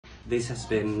This has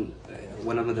been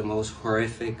one of the most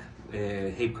horrific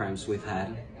hate crimes we've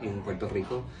had in Puerto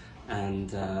Rico,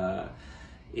 and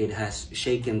it has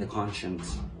shaken the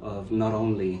conscience of not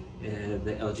only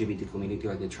the LGBT community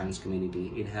or the trans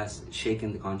community. It has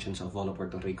shaken the conscience of all of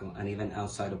Puerto Rico and even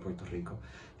outside of Puerto Rico,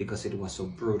 because it was so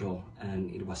brutal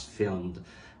and it was filmed,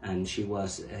 and she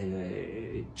was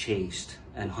chased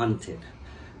and hunted,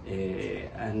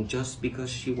 and just because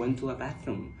she went to a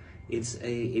bathroom. It's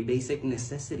a basic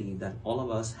necessity that all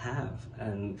of us have,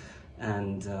 and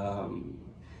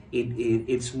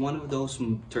it's one of those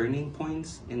turning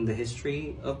points in the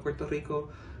history of Puerto Rico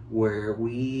where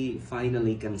we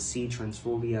finally can see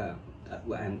transphobia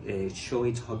and show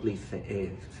its ugly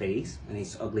face and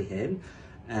its ugly head,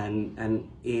 and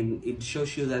it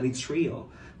shows you that it's real,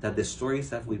 that the stories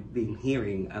that we've been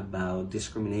hearing about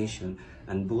discrimination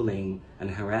and bullying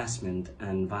and harassment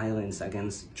and violence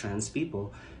against trans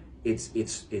people,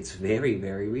 it's very,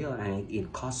 very real, and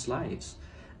it costs lives.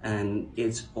 And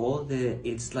it's like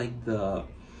the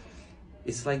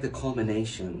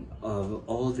culmination of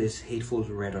all this hateful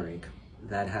rhetoric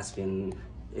that has been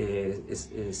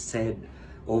is said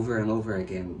over and over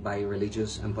again by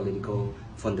religious and political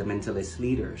fundamentalist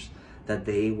leaders, that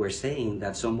they were saying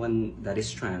that someone that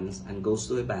is trans and goes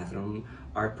to the bathroom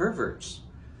are perverts.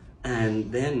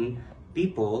 And then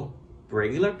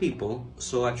regular people,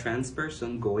 saw a trans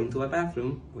person go into a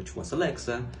bathroom, which was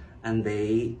Alexa, and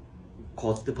they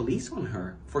called the police on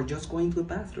her for just going to the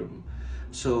bathroom.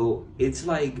 So it's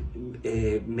like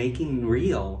making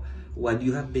real what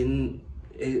you have been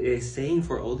saying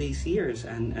for all these years,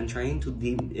 and trying to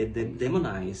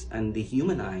demonize and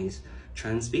dehumanize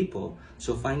trans people.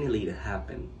 So finally it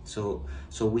happened. So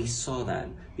we saw that,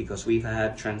 because we've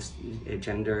had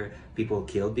transgender people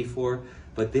killed before,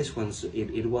 but this one's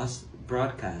it was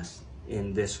broadcast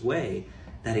in this way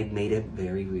that it made it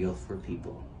very real for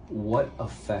people. What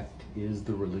effect is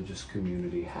the religious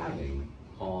community having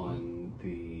on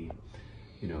the,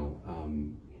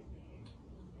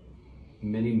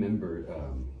 many members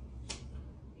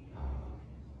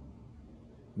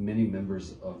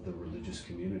of the religious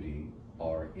community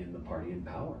are in the party in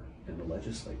power, in the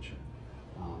legislature.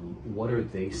 What are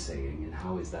they saying, and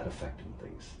how is that affecting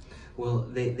things? Well,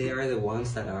 they are the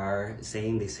ones that are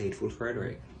saying this hateful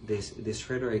rhetoric, this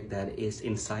rhetoric that is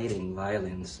inciting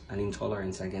violence and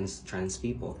intolerance against trans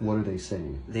people. What are they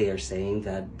saying? They are saying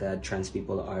that trans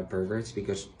people are perverts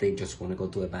because they just want to go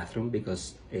to a bathroom,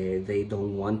 because they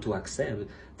don't want to accept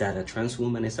that a trans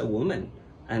woman is a woman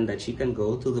and that she can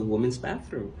go to the women's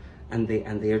bathroom. And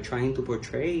they are trying to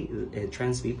portray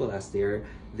trans people as they're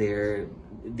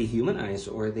dehumanized,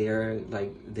 or they are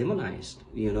like demonized,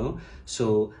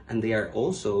 So, and they are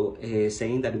also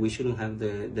saying that we shouldn't have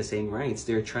the same rights.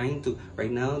 They're trying to, right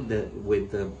now,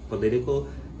 with the political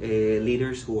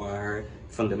leaders who are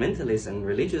fundamentalists and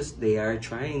religious, they are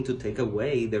trying to take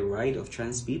away the right of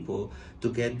trans people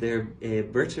to get their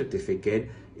birth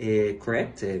certificate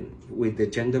corrected with the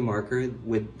gender marker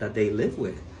that they live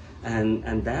with.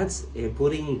 And that's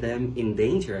putting them in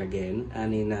danger again,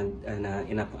 and in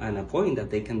a point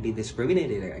that they can be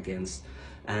discriminated against.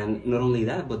 And not only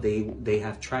that, but they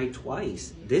have tried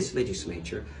twice. This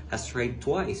legislature has tried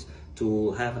twice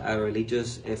to have a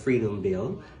religious freedom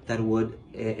bill that would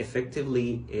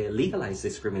effectively legalize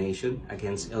discrimination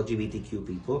against LGBTQ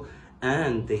people.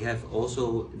 And they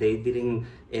didn't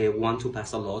want to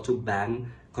pass a law to ban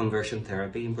conversion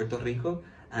therapy in Puerto Rico.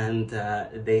 And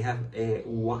they have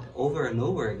over and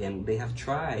over again, they have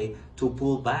tried to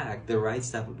pull back the rights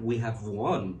that we have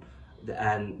won,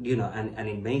 and and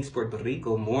it makes Puerto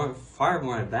Rico far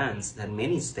more advanced than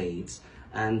many states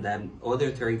and than other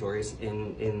territories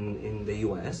in the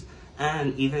U.S.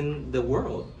 and even the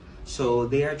world. So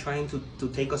they are trying to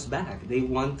take us back. They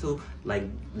want to, like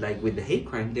with the hate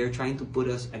crime, they're trying to put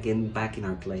us again back in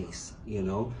our place,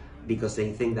 because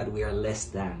they think that we are less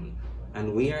than.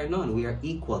 And we are not. We are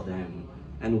equal then,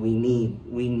 and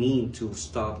we need to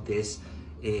stop this.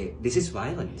 This is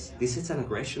violence. This is an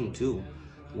aggression too.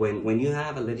 When you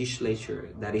have a legislature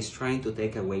that is trying to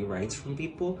take away rights from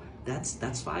people,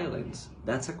 that's violence.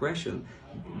 That's aggression.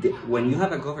 When you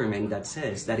have a government that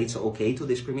says that it's okay to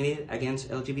discriminate against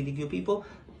LGBTQ people,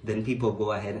 then people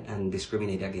go ahead and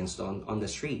discriminate against on the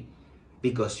street,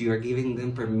 because you are giving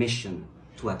them permission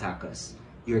to attack us.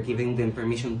 You're giving them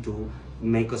permission to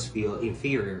make us feel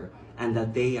inferior, and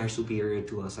that they are superior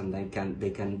to us, and they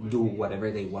can do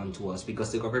whatever they want to us,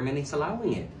 because the government is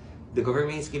allowing it. The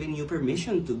government is giving you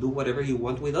permission to do whatever you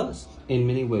want with us. In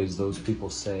many ways, those people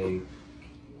say,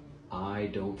 I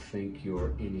don't think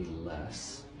you're any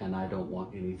less, and I don't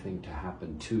want anything to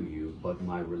happen to you, but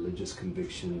my religious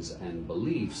convictions and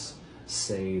beliefs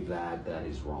say that that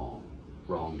is wrong.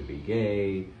 Wrong to be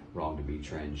gay, wrong to be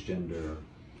transgender.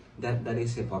 That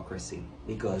is hypocrisy,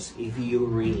 because if you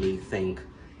really think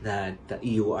that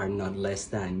you are not less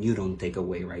than, you don't take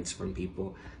away rights from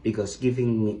people, because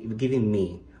giving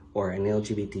me or an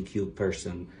LGBTQ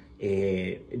person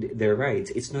their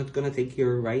rights, it's not gonna take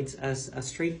your rights as a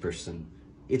straight person.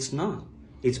 It's not.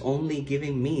 It's only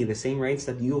giving me the same rights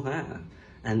that you have,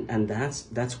 and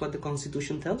that's what the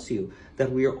Constitution tells you,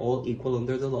 that we are all equal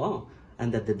under the law,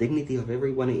 and that the dignity of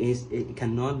everyone it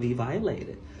cannot be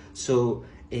violated. So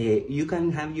you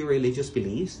can have your religious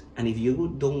beliefs, and if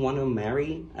you don't want to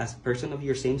marry a person of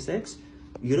your same sex,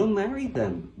 you don't marry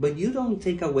them. But you don't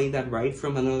take away that right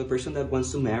from another person that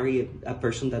wants to marry a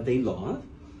person that they love.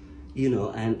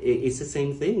 And it's the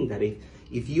same thing, that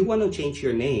if you want to change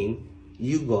your name,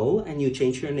 you go and you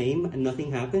change your name and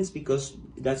nothing happens, because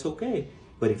that's okay.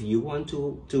 But if you want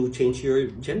to change your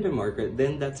gender marker,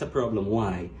 then that's a problem.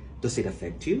 Why? Does it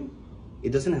affect you?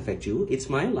 It doesn't affect you. It's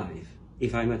my life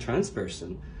if I'm a trans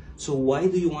person. So why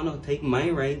do you want to take my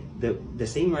right, the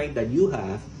same right that you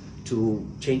have to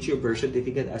change your birth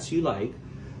certificate as you like,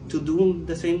 to do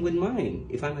the same with mine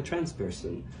if I'm a trans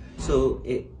person? So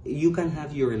you can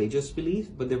have your religious belief,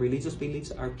 but the religious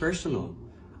beliefs are personal,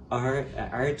 are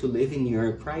to live in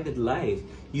your private life.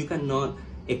 You cannot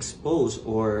expose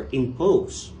or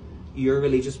impose your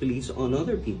religious beliefs on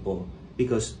other people,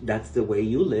 because that's the way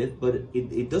you live, but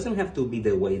it doesn't have to be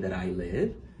the way that I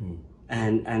live.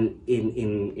 And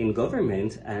in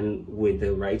government and with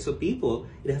the rights of people,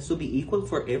 it has to be equal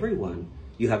for everyone.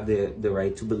 You have the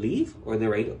right to believe or the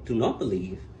right to not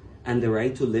believe, and the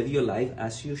right to live your life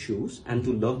as you choose, and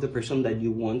to love the person that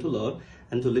you want to love,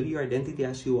 and to live your identity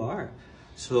as you are.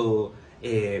 So,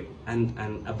 and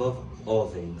above all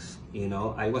things,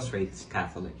 I was raised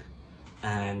Catholic,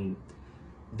 and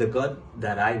the God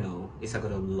that I know is a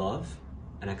God of love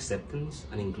and acceptance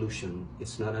and inclusion.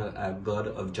 It's not a God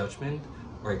of judgment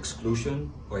or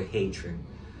exclusion or hatred.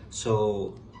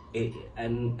 So,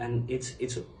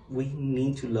 it's we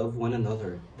need to love one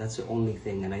another. That's the only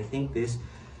thing. And I think this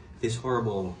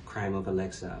horrible crime of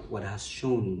Alexa, what has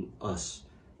shown us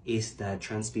is that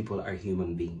trans people are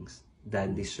human beings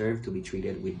that deserve to be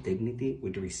treated with dignity,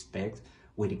 with respect,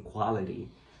 with equality,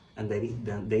 and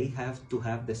that they have to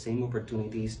have the same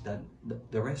opportunities that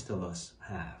the rest of us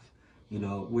have.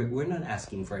 We're not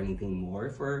asking for anything more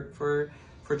for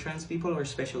trans people or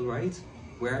special rights.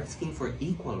 We're asking for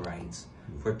equal rights,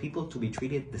 for people to be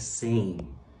treated the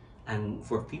same, and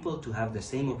for people to have the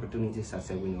same opportunities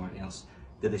as everyone else.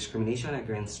 The discrimination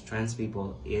against trans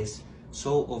people is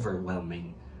so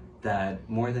overwhelming that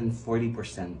more than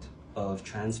 40% of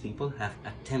trans people have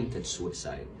attempted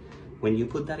suicide. When you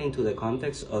put that into the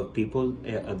context of people,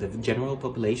 the general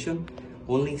population,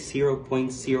 only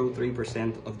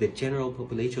 0.03% of the general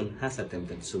population has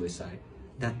attempted suicide.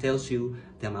 That tells you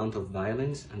the amount of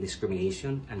violence and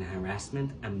discrimination and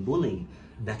harassment and bullying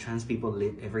that trans people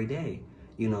live every day.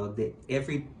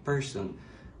 Every person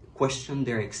question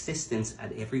their existence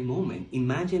at every moment.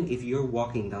 Imagine if you're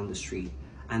walking down the street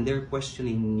and they're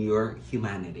questioning your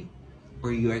humanity,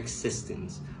 or your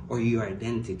existence, or your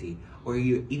identity, or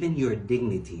even your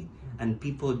dignity, and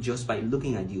people just by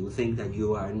looking at you think that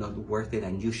you are not worth it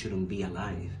and you shouldn't be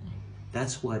alive.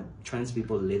 That's what trans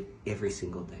people live every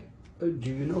single day. Do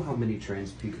you know how many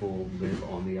trans people live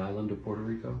on the island of Puerto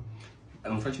Rico?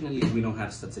 Unfortunately, we don't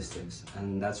have statistics,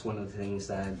 and that's one of the things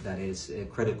that is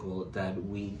critical, that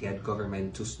we get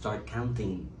government to start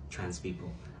counting trans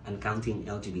people and counting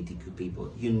LGBTQ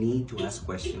people. You need to ask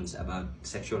questions about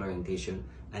sexual orientation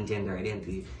and gender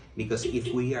identity, because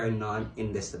if we are not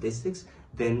in the statistics,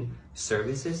 then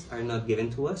services are not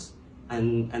given to us,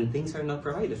 and things are not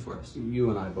provided for us. You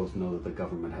and I both know that the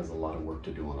government has a lot of work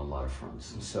to do on a lot of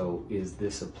fronts. So is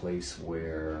this a place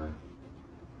where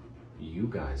you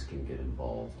guys can get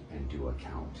involved and do a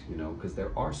count? Because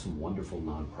there are some wonderful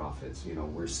nonprofits.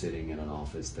 We're sitting in an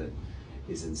office that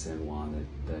is in San Juan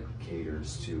that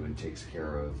caters to and takes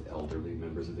care of elderly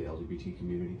members of the LGBT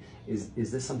community. Is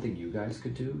this something you guys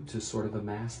could do to sort of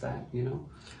amass that,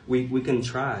 We can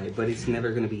try, but it's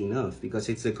never going to be enough, because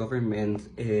it's a government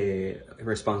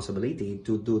responsibility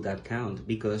to do that count.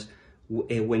 Because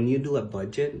when you do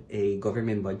a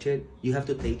government budget, you have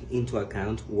to take into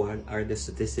account what are the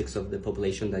statistics of the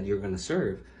population that you're going to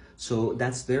serve. So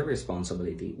that's their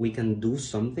responsibility. We can do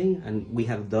something, and we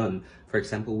have done. For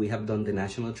example, we have done the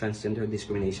National Transgender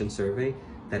Discrimination Survey,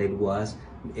 that it was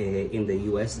in the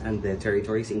US and the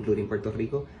territories, including Puerto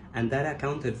Rico, and that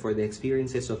accounted for the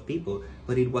experiences of people,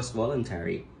 but it was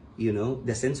voluntary.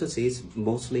 The census is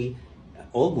mostly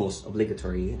almost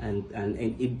obligatory, and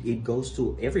it goes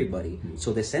to everybody.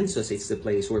 So the census is the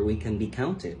place where we can be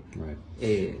counted. Right.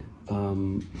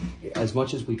 As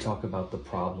much as we talk about the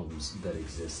problems that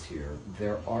exist here,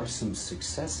 there are some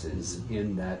successes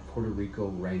in that Puerto Rico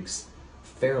ranks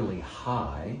fairly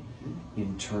high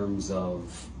in terms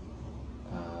of,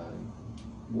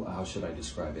 how should I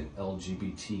describe it,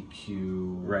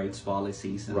 LGBTQ Rights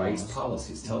policies. And rights laws.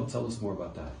 policies. Tell us more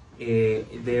about that.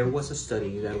 There was a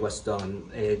study that was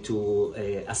done to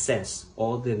assess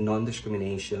all the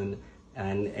non-discrimination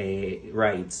and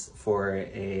rights for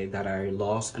that are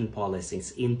laws and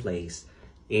policies in place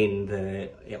in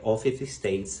all 50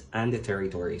 states and the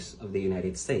territories of the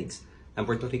United States. And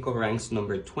Puerto Rico ranks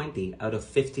number 20 out of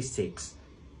 56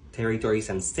 territories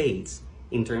and states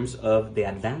in terms of the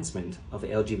advancement of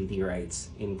LGBT rights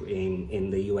in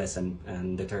the U.S.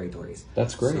 and the territories.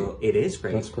 That's great. So it is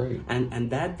great. That's great. And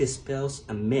that dispels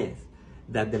a myth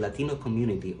that the Latino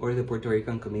community or the Puerto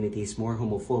Rican community is more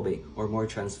homophobic or more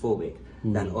transphobic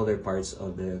than other parts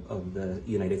of the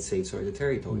United States or the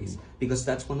territories, because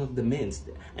that's one of the myths.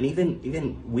 And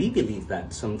even we believe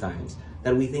that sometimes,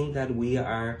 that we think that we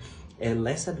are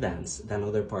less advanced than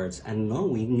other parts. And no,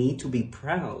 we need to be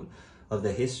proud of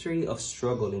the history of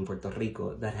struggle in Puerto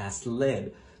Rico that has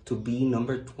led to be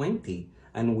number 20.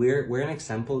 And we're an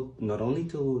example not only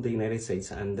to the United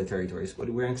States and the territories, but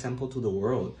we're an example to the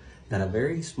world, that a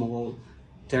very small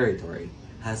territory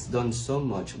has done so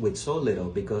much with so little,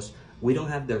 because we don't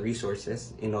have the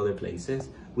resources in other places.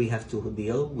 We have to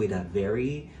deal with a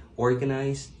very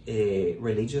organized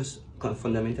religious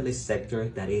fundamentalist sector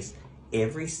that is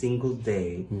every single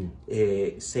day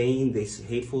saying these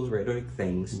hateful rhetoric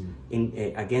things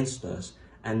against us.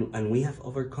 And we have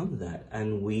overcome that,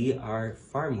 and we are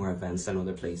far more advanced than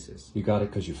other places. You got it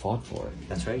because you fought for it.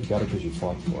 That's right. You got it because you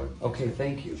fought for it. Okay,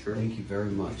 thank you. Sure. Thank you very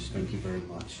much. Thank you very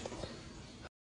much.